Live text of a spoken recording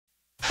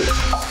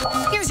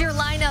Here's your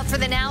lineup for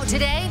the Now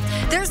today.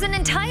 There's an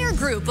entire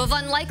group of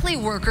unlikely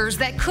workers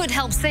that could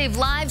help save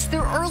lives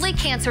through early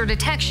cancer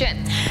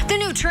detection. The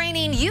new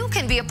training you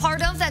can be a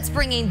part of that's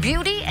bringing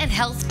beauty and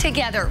health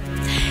together.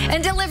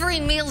 And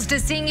delivering meals to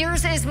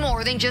seniors is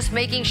more than just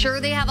making sure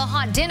they have a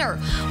hot dinner.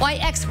 Why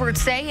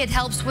experts say it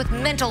helps with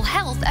mental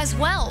health as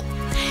well.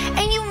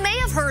 And you may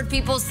have heard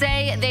people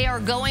say they are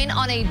going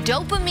on a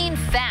dopamine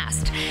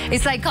fast. A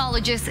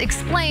psychologist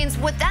explains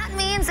what that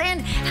means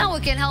and how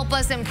it can help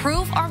us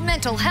improve our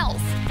mental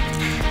health.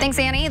 Thanks,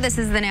 Annie. This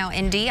is the Now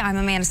Indy. I'm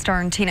Amanda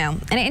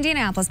Starantino. An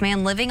Indianapolis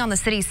man living on the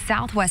city's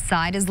southwest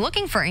side is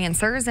looking for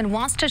answers and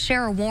wants to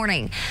share a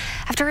warning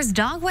after his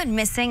dog went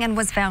missing and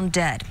was found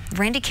dead.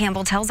 Randy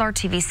Campbell tells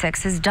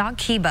RTV6 his dog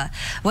Kiba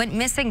went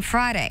missing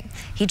Friday.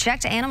 He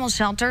checked animal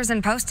shelters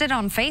and posted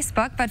on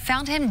Facebook, but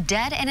found him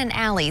dead in an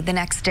alley the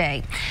next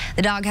day.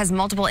 The dog has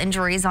multiple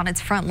injuries on its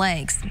front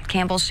legs.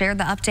 Campbell shared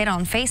the update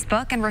on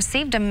Facebook and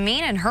received a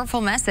mean and hurtful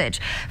message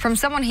from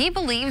someone he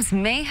believes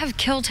may have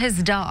killed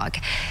his dog.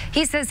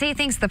 He says he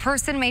thinks the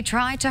person may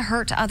try to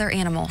hurt other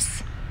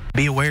animals.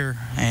 Be aware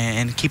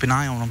and keep an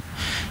eye on them.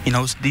 You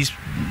know, these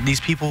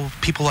people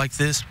like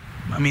this,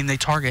 I mean, they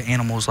target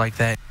animals like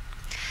that.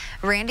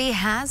 Randy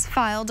has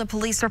filed a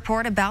police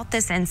report about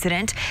this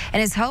incident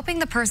and is hoping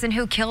the person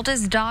who killed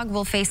his dog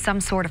will face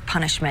some sort of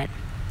punishment.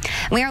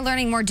 We are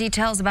learning more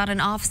details about an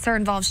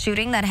officer-involved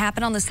shooting that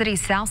happened on the city's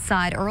south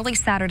side early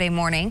Saturday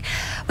morning.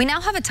 We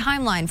now have a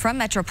timeline from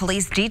Metro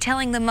Police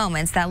detailing the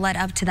moments that led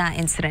up to that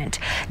incident.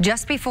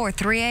 Just before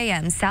 3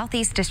 a.m.,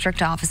 Southeast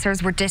District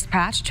officers were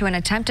dispatched to an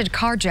attempted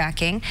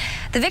carjacking.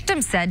 The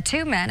victim said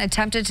 2 men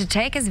attempted to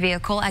take his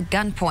vehicle at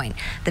gunpoint.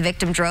 The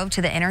victim drove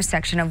to the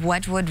intersection of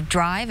Wedgwood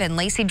Drive and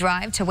Lacey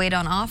Drive to wait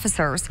on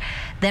officers.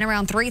 Then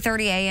around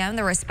 3:30 a.m.,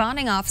 the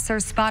responding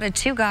officers spotted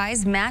 2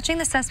 guys matching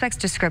the suspect's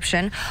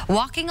description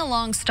walking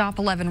along Stop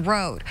 11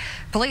 Road.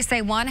 Police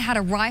say one had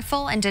a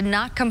rifle and did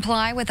not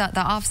comply with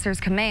the officer's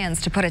commands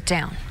to put it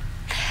down.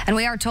 And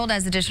we are told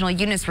as additional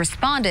units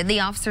responded, the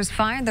officers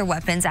fired their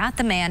weapons at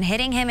the man,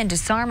 hitting him and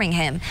disarming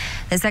him.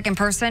 The second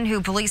person, who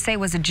police say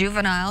was a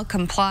juvenile,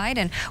 complied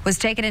and was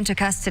taken into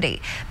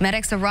custody.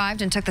 Medics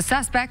arrived and took the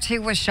suspect,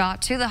 who was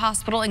shot, to the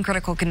hospital in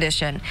critical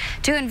condition.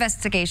 2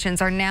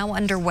 investigations are now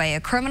underway, a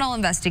criminal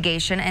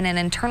investigation and an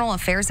internal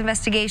affairs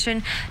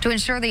investigation to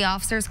ensure the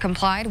officers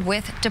complied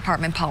with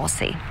department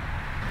policy.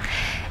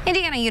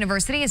 Indiana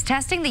University is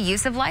testing the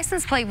use of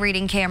license plate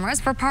reading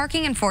cameras for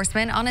parking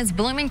enforcement on its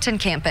Bloomington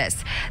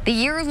campus. The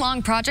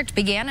year-long project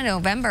began in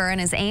November and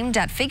is aimed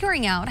at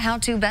figuring out how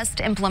to best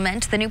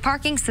implement the new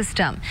parking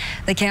system.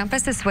 The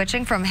campus is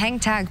switching from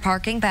hang-tag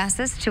parking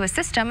passes to a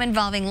system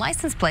involving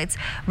license plates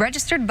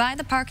registered by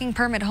the parking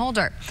permit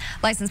holder.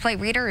 License plate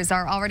readers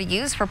are already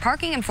used for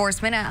parking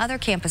enforcement at other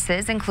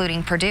campuses,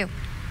 including Purdue.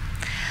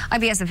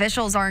 IPS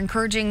officials are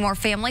encouraging more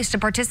families to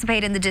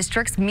participate in the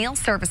district's meal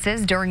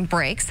services during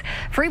breaks.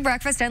 Free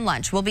breakfast and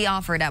lunch will be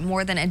offered at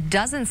more than a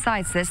dozen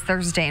sites this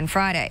Thursday and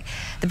Friday.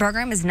 The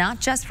program is not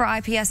just for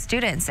IPS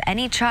students.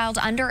 Any child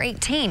under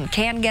 18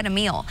 can get a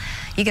meal.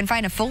 You can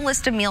find a full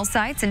list of meal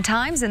sites and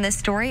times in this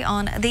story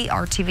on the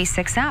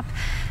RTV6 app.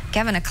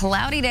 Kevin, a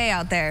cloudy day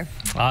out there.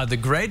 The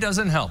gray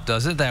doesn't help,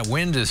 does it? That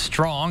wind is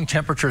strong.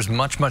 Temperatures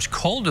much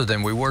colder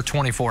than we were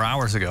 24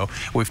 hours ago.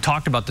 We've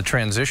talked about the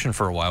transition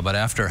for a while, but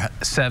after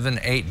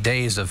 7-8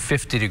 days of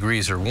 50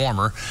 degrees or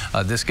warmer,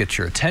 this gets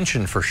your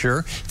attention for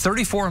sure.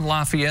 34 in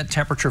Lafayette,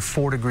 temperature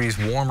 4 degrees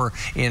warmer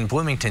in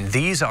Bloomington.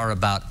 These are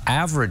about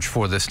average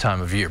for this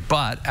time of year,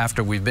 but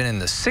after we've been in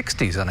the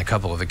 60s on a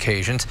couple of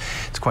occasions,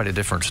 it's quite a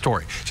different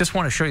story. Just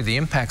want to show you the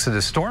impacts of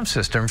this storm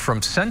system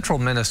from central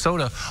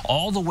Minnesota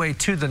all the way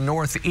to the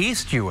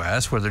northeast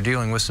U.S., where they're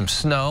dealing with some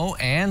snow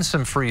and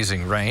some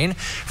freezing rain.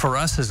 For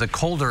us, as the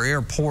colder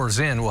air pours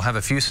in, we'll have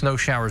a few snow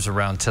showers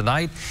around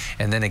tonight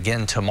and then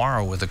again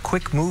tomorrow with a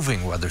quick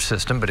moving weather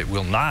system, but it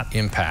will not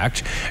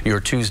impact your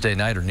Tuesday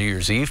night or New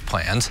Year's Eve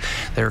plans.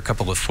 There are a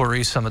couple of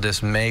flurries. Some of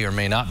this may or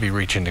may not be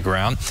reaching the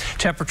ground.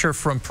 Temperature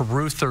from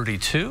Peru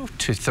 32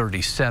 to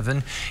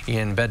 37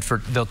 in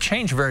Bedford. They'll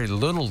change very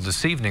little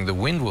this evening. The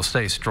wind will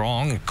stay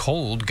strong and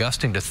cold,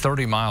 gusting to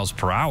 30 miles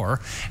per hour.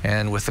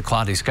 And with the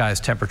cloudy skies,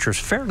 temperatures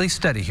fairly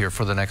steady here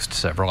for the next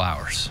several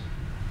hours.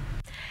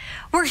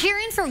 We're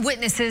hearing from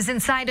witnesses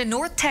inside a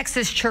North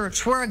Texas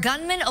church where a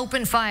gunman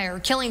opened fire,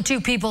 killing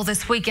 2 people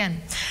this weekend.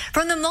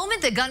 From the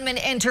moment the gunman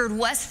entered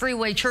West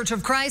Freeway Church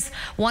of Christ,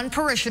 one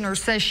parishioner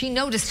says she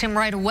noticed him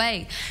right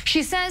away.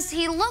 She says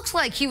he looked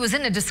like he was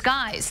in a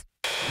disguise.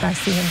 I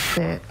see him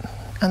sit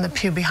on the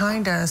pew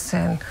behind us,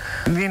 and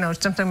you know,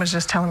 something was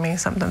just telling me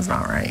something's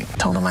not right.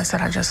 Told him, I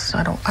said,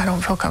 I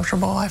don't feel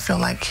comfortable. I feel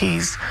like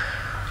he's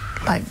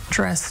like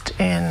dressed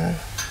in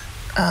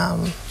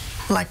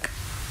like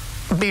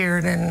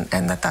beard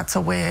and that's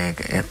a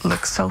wig. It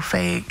looks so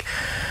fake.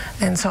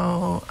 And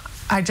so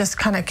I just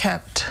kind of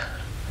kept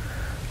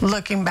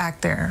looking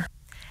back there.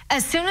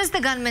 As soon as the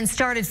gunman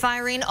started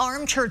firing,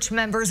 armed church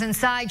members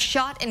inside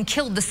shot and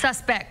killed the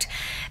suspect.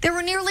 There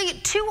were nearly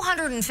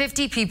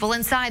 250 people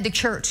inside the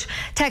church.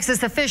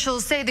 Texas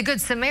officials say the Good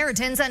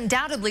Samaritans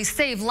undoubtedly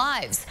saved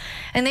lives,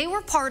 and they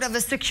were part of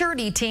a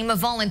security team of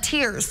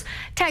volunteers.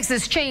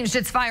 Texas changed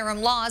its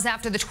firearm laws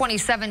after the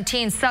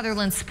 2017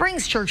 Sutherland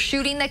Springs church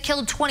shooting that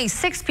killed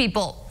 26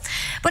 people.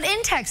 But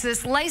in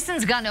Texas,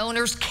 licensed gun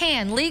owners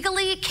can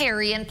legally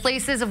carry in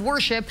places of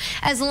worship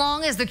as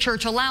long as the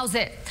church allows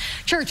it.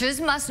 Churches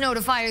must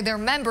notify their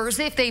members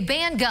if they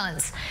ban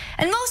guns.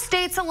 And most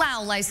states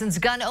allow licensed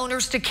gun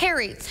owners to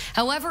carry.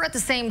 However, at the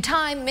same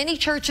time, many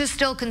churches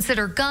still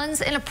consider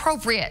guns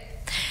inappropriate.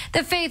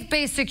 The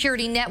Faith-Based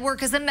Security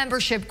Network is a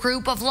membership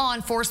group of law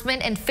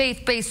enforcement and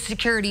faith-based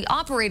security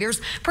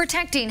operators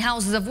protecting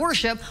houses of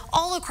worship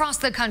all across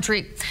the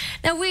country.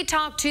 Now, we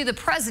talked to the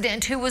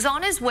president, who was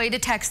on his way to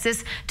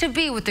Texas to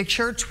be with the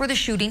church where the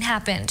shooting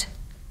happened.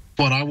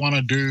 What I want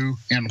to do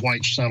in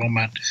White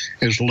Settlement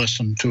is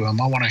listen to them.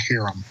 I want to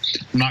hear them.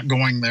 I'm not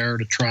going there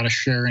to try to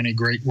share any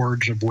great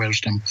words of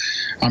wisdom.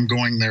 I'm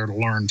going there to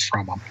learn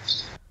from them.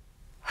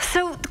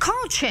 So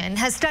Carl Chin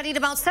has studied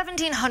about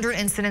 1,700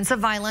 incidents of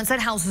violence at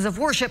houses of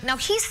worship. Now,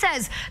 he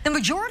says the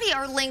majority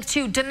are linked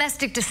to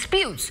domestic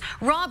disputes,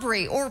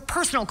 robbery, or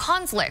personal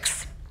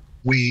conflicts.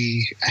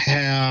 We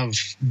have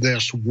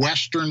this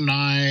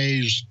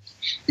westernized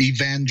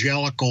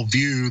evangelical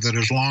view that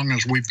as long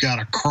as we've got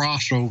a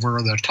cross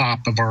over the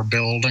top of our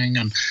building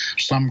and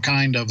some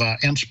kind of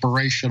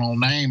inspirational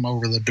name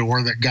over the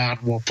door, that God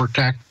will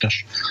protect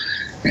us.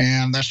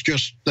 And that's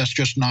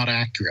just not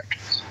accurate.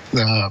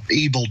 The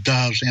evil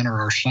does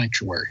enter our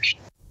sanctuaries.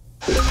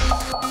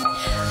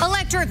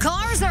 Electric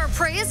cars are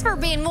praised for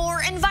being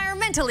more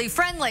environmentally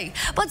friendly,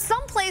 but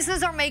some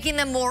places are making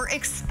them more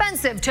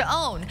expensive to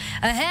own.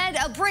 Ahead,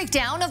 a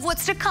breakdown of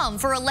what's to come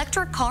for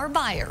electric car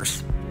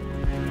buyers.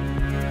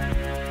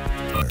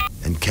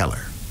 And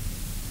Keller,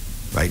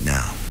 right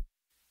now.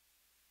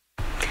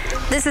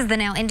 This is the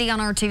Now Indy on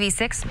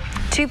RTV6.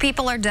 2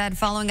 people are dead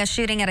following a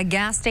shooting at a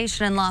gas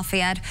station in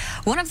Lafayette.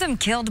 One of them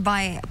killed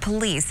by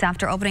police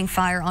after opening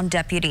fire on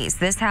deputies.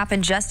 This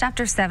happened just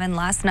after 7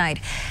 last night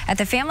at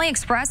the Family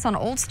Express on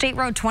Old State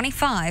Road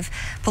 25.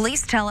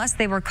 Police tell us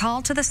they were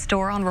called to the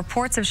store on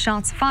reports of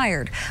shots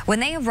fired.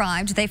 When they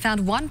arrived, they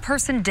found one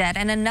person dead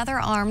and another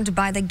armed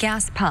by the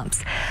gas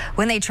pumps.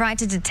 When they tried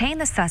to detain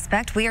the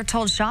suspect, we are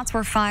told shots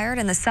were fired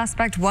and the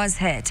suspect was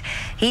hit.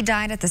 He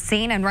died at the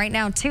scene, and right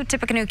now 2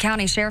 Tippecanoe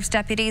County Sheriff's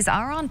deputies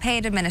are on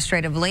paid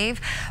administrative leave,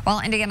 while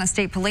Indiana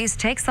State Police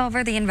takes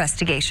over the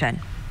investigation.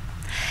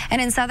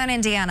 And in southern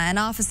Indiana, an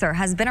officer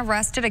has been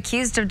arrested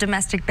accused of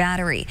domestic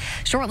battery.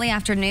 Shortly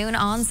after noon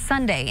on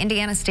Sunday,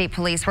 Indiana State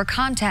Police were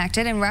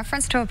contacted in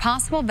reference to a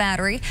possible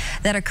battery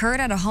that occurred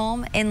at a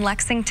home in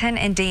Lexington,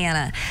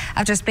 Indiana.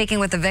 After speaking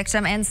with the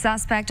victim and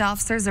suspect,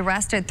 officers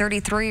arrested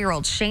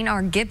 33-year-old Shane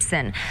R.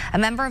 Gibson, a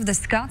member of the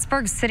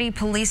Scottsburg City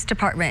Police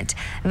Department.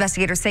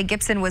 Investigators say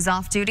Gibson was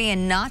off duty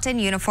and not in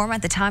uniform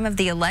at the time of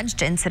the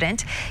alleged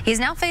incident. He is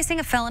now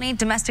facing a felony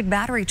domestic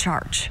battery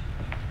charge.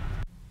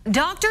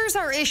 Doctors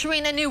are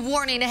issuing a new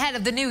warning ahead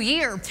of the new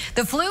year.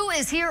 The flu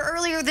is here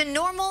earlier than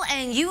normal,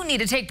 and you need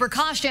to take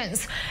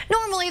precautions.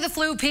 Normally, the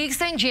flu peaks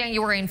in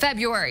January and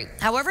February.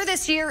 However,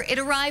 this year, it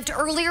arrived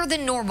earlier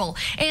than normal,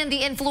 and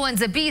the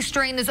influenza B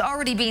strain is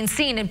already being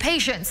seen in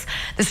patients.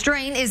 The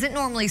strain isn't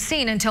normally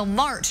seen until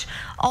March.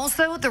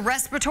 Also, the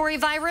respiratory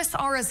virus,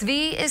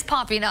 RSV, is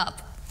popping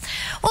up.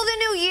 Well, the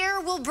new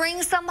year will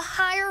bring some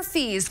higher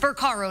fees for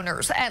car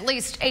owners. At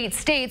least 8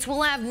 states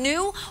will have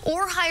new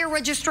or higher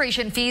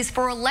registration fees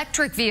for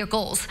electric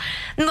vehicles.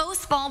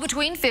 Most fall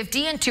between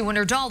 $50 and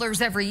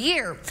 $200 every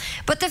year.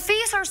 But the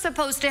fees are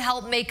supposed to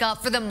help make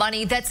up for the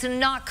money that's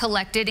not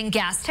collected in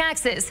gas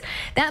taxes.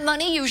 That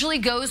money usually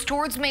goes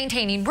towards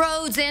maintaining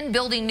roads and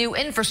building new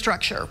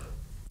infrastructure.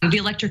 The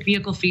electric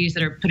vehicle fees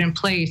that are put in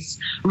place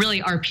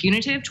really are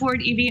punitive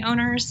toward EV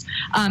owners,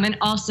 and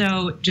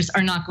also just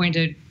are not going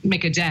to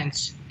make a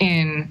dent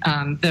in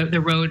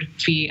the road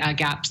fee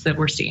gaps that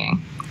we're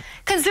seeing.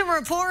 Consumer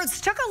Reports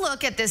took a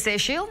look at this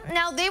issue.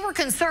 Now, they were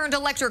concerned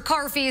electric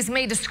car fees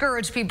may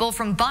discourage people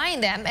from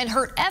buying them and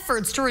hurt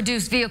efforts to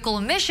reduce vehicle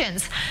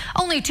emissions.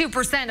 Only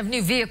 2% of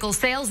new vehicle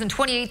sales in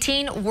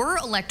 2018 were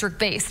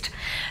electric-based.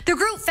 The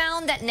group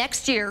found that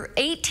next year,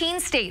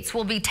 18 states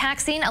will be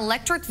taxing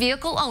electric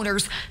vehicle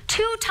owners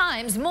 2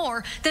 times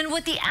more than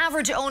what the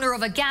average owner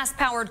of a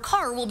gas-powered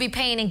car will be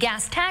paying in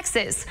gas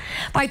taxes.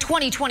 By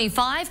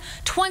 2025,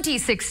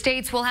 26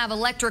 states will have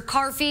electric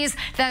car fees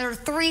that are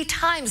 3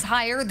 times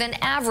higher than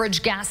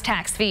average gas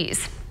tax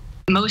fees.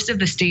 Most of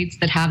the states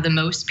that have the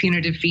most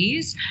punitive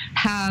fees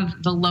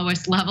have the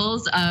lowest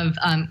levels of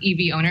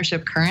EV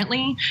ownership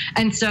currently.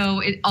 And so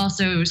it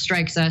also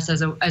strikes us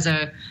as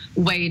a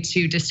way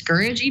to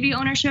discourage EV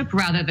ownership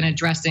rather than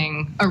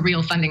addressing a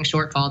real funding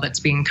shortfall that's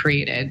being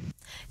created.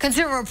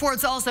 Consumer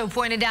Reports also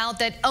pointed out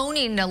that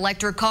owning an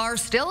electric car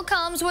still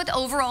comes with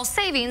overall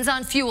savings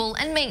on fuel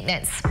and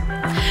maintenance.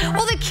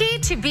 Well, the key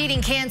to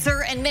beating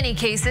cancer in many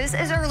cases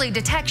is early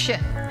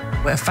detection.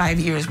 5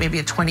 years, maybe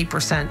a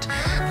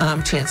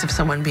 20% chance of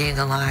someone being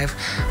alive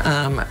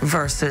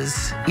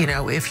versus, you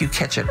know, if you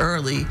catch it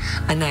early,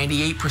 a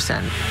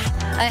 98%.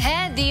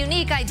 Ahead, the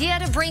unique idea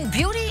to bring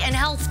beauty and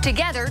health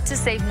together to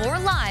save more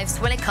lives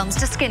when it comes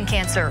to skin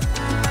cancer.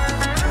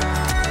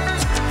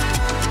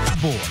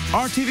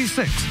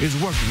 RTV6 is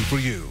working for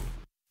you.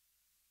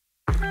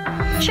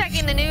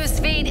 Checking the news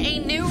feed, a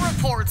new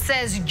report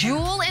says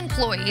Juul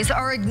employees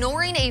are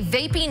ignoring a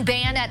vaping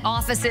ban at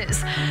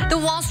offices. The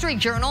Wall Street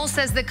Journal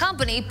says the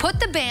company put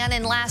the ban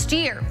in last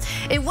year.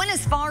 It went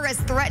as far as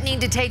threatening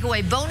to take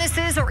away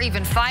bonuses or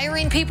even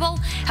firing people.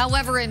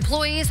 However,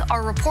 employees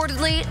are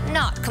reportedly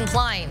not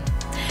complying.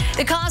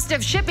 The cost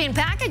of shipping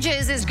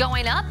packages is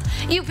going up.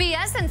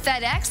 UPS and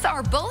FedEx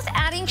are both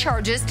adding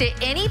charges to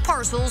any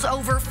parcels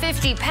over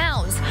 50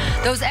 pounds.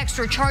 Those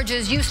extra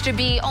charges used to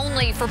be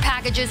only for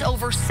packages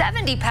over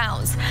 70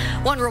 pounds.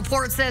 One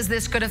report says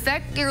this could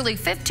affect nearly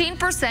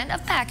 15%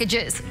 of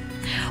packages.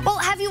 Well,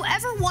 have you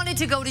ever wanted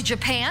to go to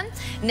Japan?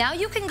 Now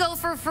you can go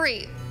for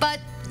free, but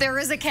there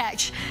is a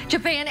catch.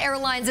 Japan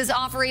Airlines is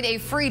offering a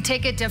free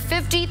ticket to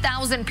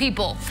 50,000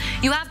 people.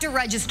 You have to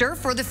register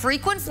for the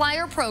frequent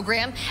flyer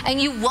program, and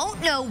you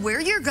won't know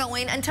where you're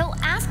going until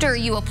after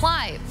you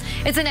apply.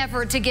 It's an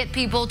effort to get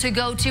people to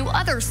go to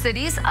other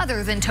cities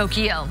other than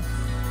Tokyo.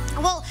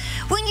 Well,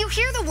 when you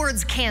hear the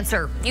words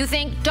cancer, you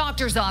think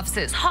doctor's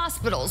offices,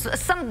 hospitals,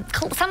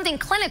 something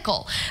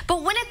clinical.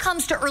 But when it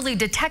comes to early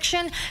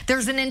detection,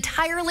 there's an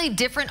entirely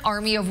different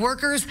army of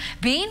workers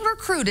being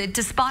recruited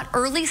to spot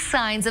early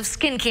signs of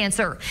skin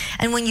cancer.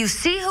 And when you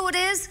see who it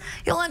is,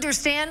 you'll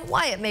understand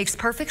why it makes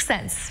perfect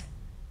sense.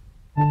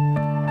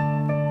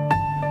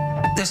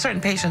 There's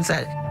certain patients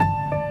that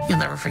you'll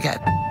never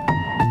forget.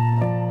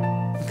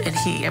 And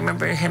I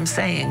remember him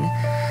saying,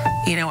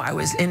 you know, I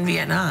was in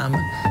Vietnam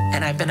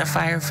and I've been a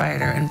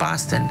firefighter in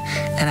Boston,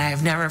 and I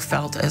have never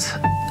felt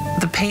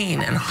the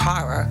pain and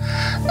horror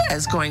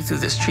as going through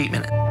this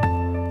treatment.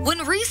 When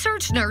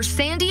research nurse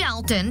Sandy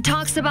Alton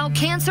talks about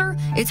cancer,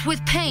 it's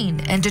with pain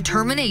and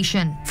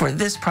determination. For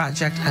this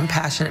project, I'm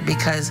passionate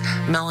because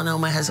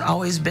melanoma has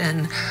always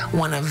been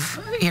one of,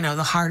 you know,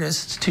 the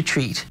hardest to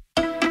treat.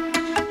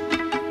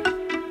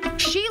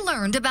 She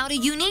learned about a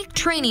unique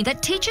training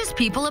that teaches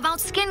people about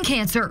skin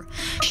cancer.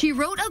 She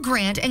wrote a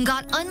grant and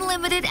got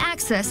unlimited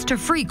access to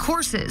free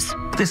courses.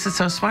 This is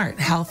so smart.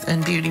 Health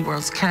and beauty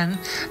worlds can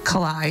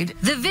collide.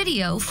 The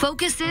video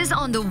focuses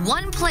on the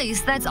one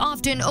place that's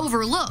often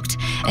overlooked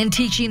and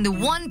teaching the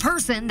one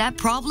person that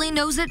probably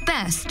knows it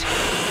best.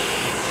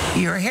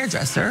 You're a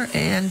hairdresser,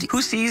 and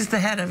who sees the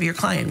head of your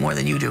client more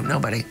than you do?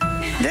 Nobody.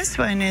 This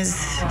one is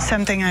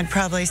something I'd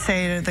probably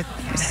say to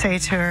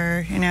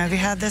her, you know, have you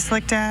had this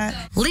looked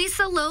at?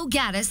 Lisa Lowe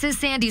Gaddis is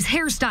Sandy's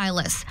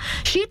hairstylist.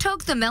 She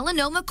took the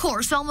melanoma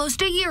course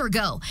almost a year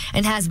ago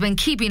and has been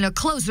keeping a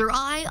closer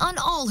eye on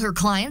all her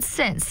clients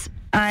since.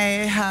 I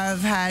have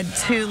had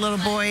 2 little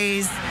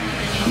boys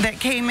that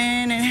came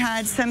in and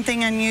had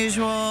something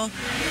unusual,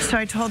 so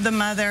I told the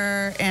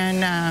mother,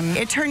 and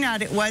it turned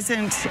out it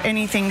wasn't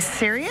anything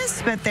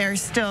serious, but they're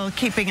still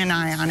keeping an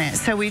eye on it.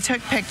 So we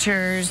took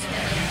pictures,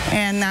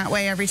 and that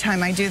way every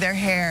time I do their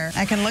hair,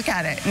 I can look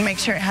at it and make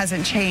sure it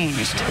hasn't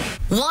changed.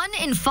 1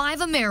 in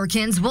 5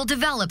 Americans will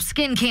develop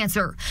skin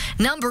cancer.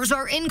 Numbers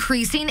are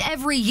increasing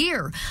every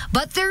year,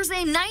 but there's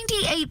a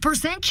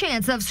 98%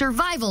 chance of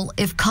survival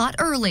if caught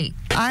early.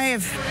 I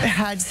have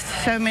had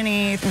so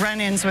many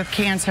run-ins with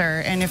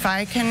cancer, and if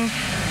I can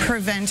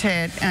prevent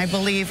it, I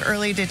believe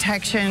early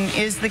detection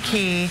is the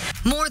key.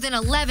 More than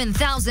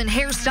 11,000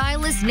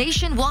 hairstylists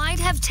nationwide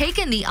have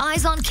taken the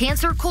Eyes on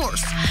Cancer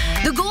course.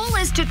 The goal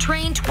is to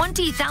train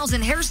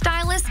 20,000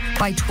 hairstylists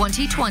by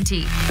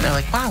 2020. They're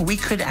like, wow, we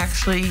could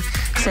actually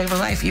save a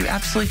life. You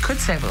absolutely could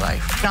save a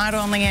life. Not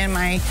only am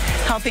I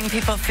helping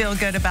people feel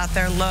good about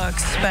their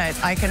looks, but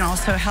I can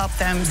also help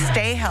them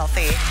stay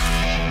healthy.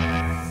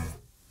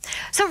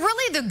 So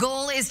really the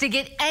goal is to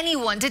get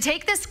anyone to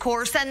take this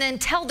course and then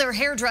tell their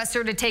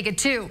hairdresser to take it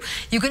too.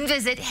 You can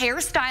visit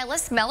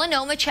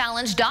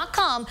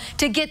hairstylistmelanomachallenge.com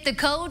to get the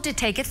code to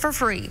take it for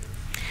free.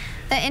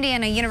 The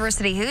Indiana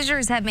University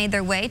Hoosiers have made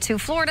their way to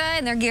Florida,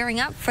 and they're gearing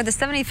up for the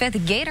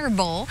 75th Gator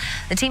Bowl.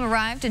 The team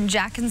arrived in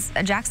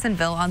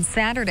Jacksonville on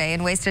Saturday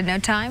and wasted no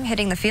time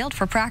hitting the field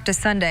for practice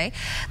Sunday.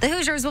 The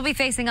Hoosiers will be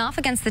facing off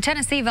against the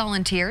Tennessee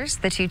Volunteers.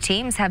 The two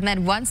teams have met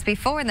once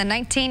before in the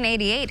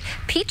 1988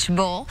 Peach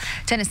Bowl.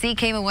 Tennessee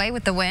came away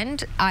with the win.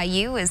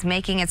 IU is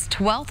making its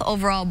 12th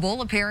overall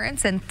bowl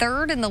appearance and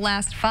 3rd in the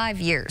last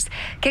 5 years.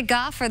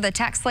 Kickoff for the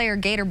TaxSlayer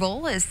Gator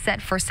Bowl is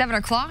set for 7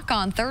 o'clock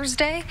on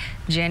Thursday,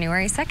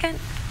 January 2nd.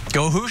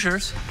 Go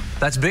Hoosiers.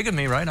 That's big of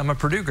me, right? I'm a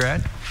Purdue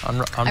grad.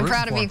 I'm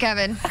proud of you,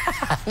 Kevin.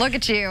 Look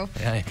at you.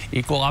 Yeah,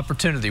 equal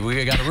opportunity.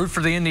 We got to root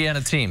for the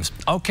Indiana teams.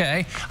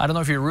 Okay, I don't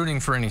know if you're rooting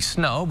for any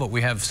snow, but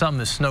we have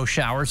some snow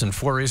showers and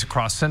flurries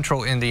across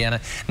central Indiana.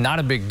 Not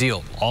a big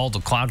deal. All the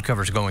cloud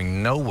cover's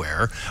going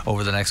nowhere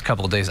over the next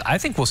couple of days. I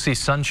think we'll see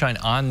sunshine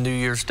on New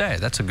Year's Day.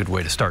 That's a good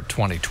way to start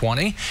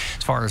 2020.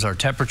 As far as our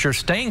temperature,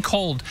 staying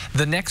cold,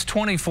 the next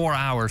 24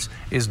 hours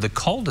is the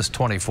coldest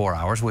 24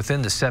 hours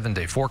within the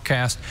 7-day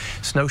forecast.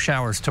 Snow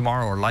showers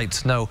tomorrow or light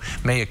snow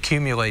may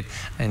accumulate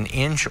an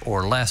inch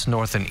or less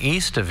north and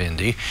east of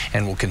Indy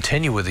and will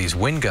continue with these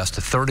wind gusts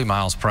to 30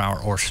 miles per hour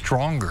or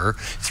stronger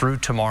through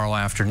tomorrow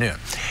afternoon.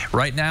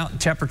 Right now,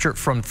 temperature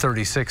from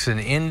 36 in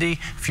Indy,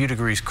 a few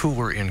degrees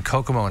cooler in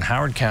Kokomo and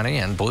Howard County,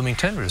 and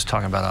Bloomington. We're just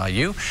talking about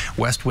IU.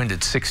 West wind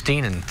at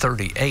 16 and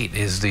 38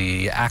 is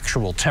the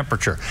actual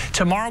temperature.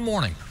 Tomorrow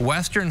morning,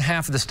 western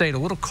half of the state a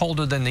little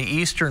colder than the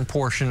eastern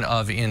portion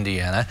of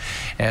Indiana.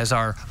 As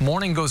our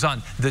morning goes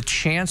on, the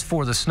chance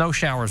for the snow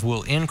showers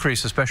will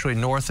increase, especially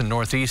north and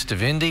northeast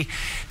of Indy.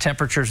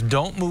 Temperatures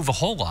don't move a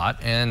whole lot,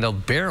 and they'll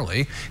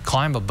barely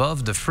climb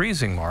above the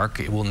freezing mark.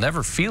 It will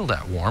never feel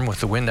that warm with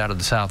the wind out of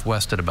the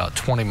southwest at about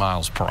 20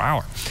 miles per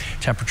hour.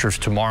 Temperatures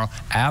tomorrow,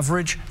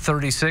 average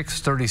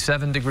 36,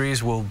 37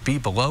 degrees, will be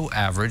below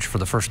average for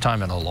the first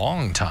time in a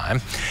long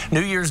time.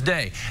 New Year's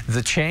Day,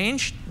 the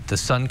change, the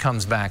sun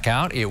comes back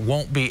out. It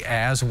won't be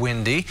as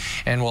windy,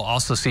 and we'll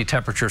also see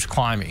temperatures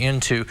climb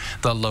into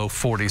the low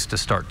 40s to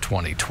start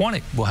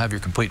 2020. We'll have your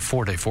complete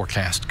 4-day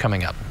forecast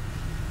coming up.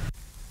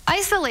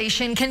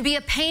 Isolation can be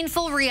a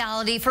painful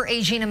reality for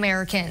aging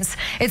Americans.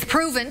 It's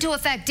proven to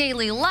affect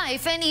daily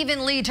life and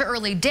even lead to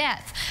early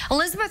death.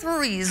 Elizabeth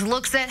Ruiz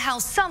looks at how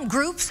some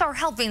groups are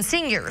helping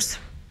seniors.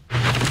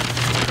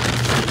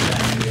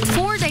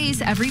 4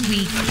 days every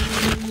week,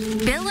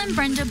 Bill and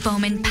Brenda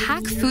Bowman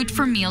pack food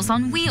for Meals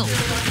on Wheels.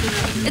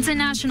 It's a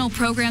national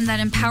program that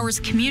empowers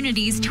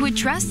communities to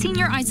address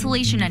senior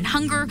isolation and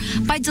hunger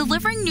by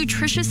delivering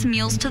nutritious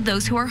meals to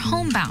those who are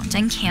homebound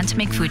and can't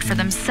make food for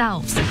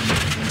themselves.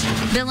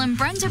 Bill and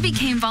Brenda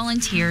became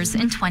volunteers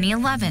in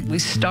 2011. We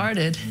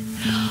started,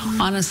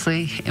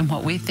 honestly, in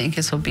what we think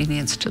is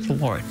obedience to the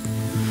Lord.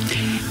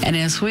 And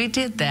as we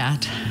did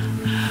that,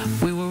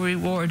 we were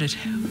rewarded.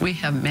 We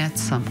have met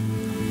some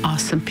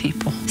awesome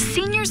people.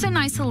 Seniors in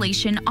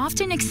isolation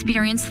often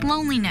experience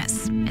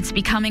loneliness. It's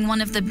becoming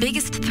one of the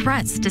biggest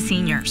threats to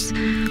seniors.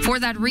 For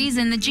that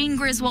reason, the Jean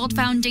Griswold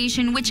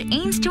Foundation, which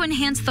aims to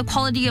enhance the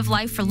quality of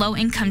life for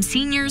low-income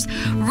seniors,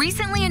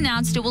 recently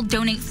announced it will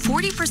donate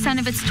 40%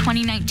 of its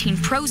 2019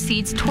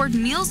 proceeds toward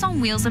Meals on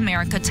Wheels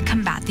America to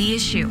combat the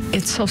issue.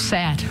 It's so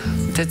sad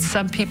that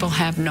some people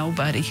have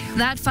nobody.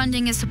 That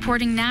funding is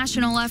supporting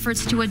national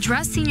efforts to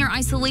address senior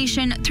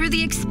isolation through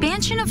the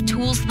expansion of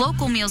tools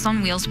local Meals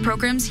on Wheels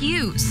programs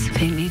use.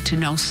 They need to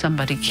know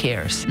somebody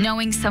cares.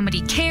 Knowing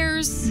somebody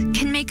cares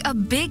can make a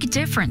big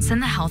difference in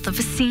the health of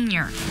a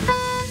senior.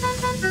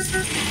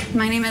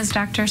 My name is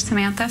Dr.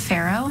 Samantha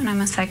Farrow, and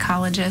I'm a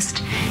psychologist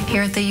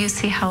here at the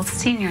UC Health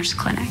Seniors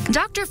Clinic.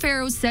 Dr.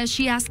 Farrow says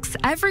she asks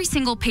every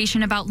single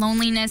patient about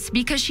loneliness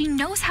because she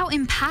knows how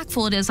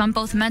impactful it is on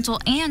both mental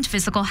and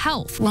physical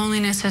health.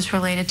 Loneliness is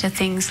related to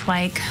things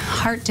like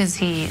heart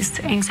disease,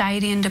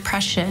 anxiety and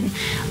depression,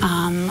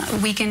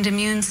 weakened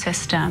immune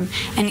system,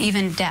 and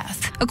even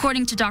death.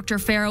 According to Dr.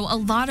 Farrow, a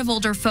lot of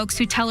older folks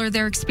who tell her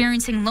they're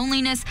experiencing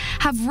loneliness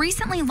have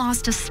recently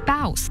lost a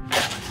spouse.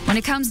 When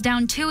it comes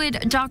down to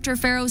it, Dr.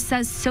 Farrow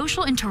says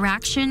social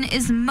interaction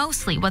is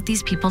mostly what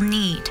these people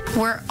need.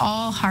 We're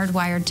all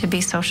hardwired to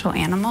be social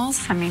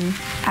animals. I mean,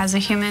 as a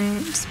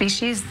human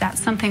species,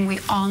 that's something we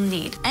all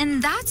need.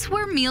 And that's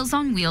where Meals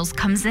on Wheels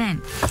comes in.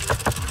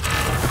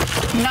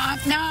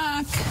 Knock,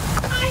 knock.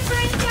 Hi,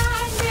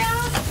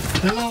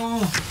 Brenda. Hello.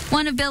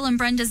 One of Bill and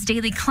Brenda's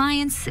daily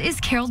clients is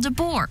Carol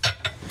DeBoer.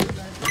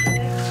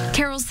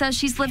 Carol says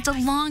she's lived a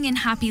long and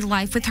happy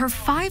life with her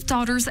 5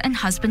 daughters and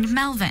husband,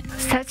 Melvin.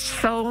 Such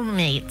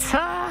soulmates.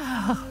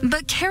 Oh.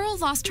 But Carol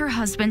lost her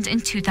husband in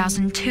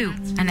 2002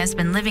 and has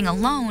been living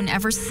alone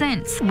ever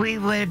since. We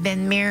would have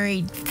been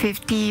married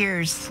 50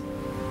 years,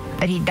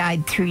 but he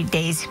died 3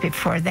 days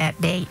before that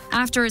date.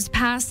 After his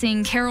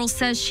passing, Carol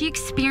says she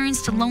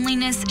experienced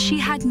loneliness she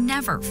had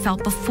never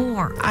felt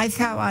before. I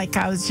felt like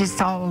I was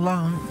just all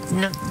alone.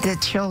 The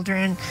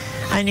children,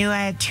 I knew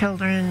I had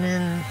children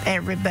and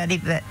everybody,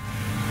 but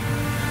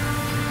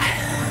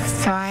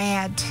so I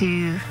had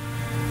to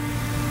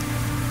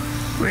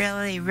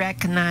really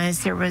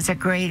recognize there was a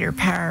greater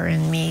power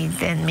in me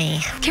than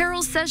me.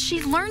 Carol says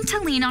she learned to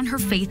lean on her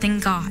faith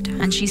in God,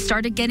 and she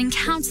started getting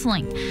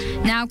counseling.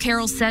 Now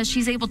Carol says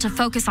she's able to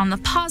focus on the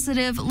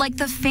positive, like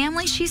the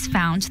family she's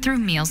found through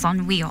Meals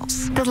on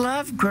Wheels. The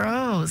love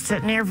grows,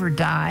 it never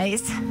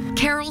dies.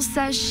 Carol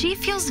says she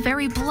feels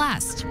very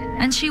blessed,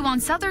 and she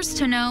wants others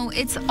to know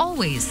it's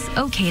always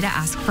okay to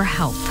ask for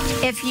help.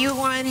 If you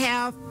want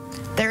help,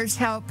 there's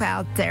help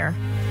out there.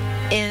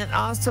 And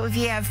also, if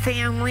you have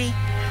family,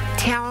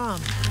 tell them,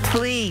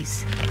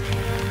 please,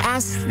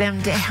 ask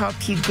them to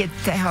help you get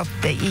the help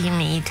that you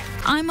need.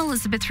 I'm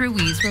Elizabeth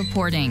Ruiz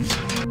reporting.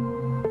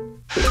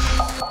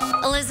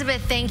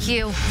 Elizabeth, thank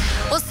you.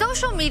 Well,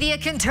 social media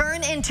can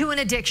turn into an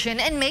addiction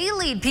and may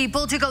lead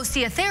people to go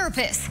see a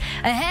therapist.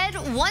 Ahead,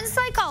 one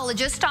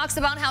psychologist talks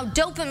about how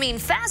dopamine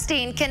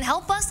fasting can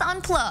help us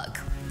unplug.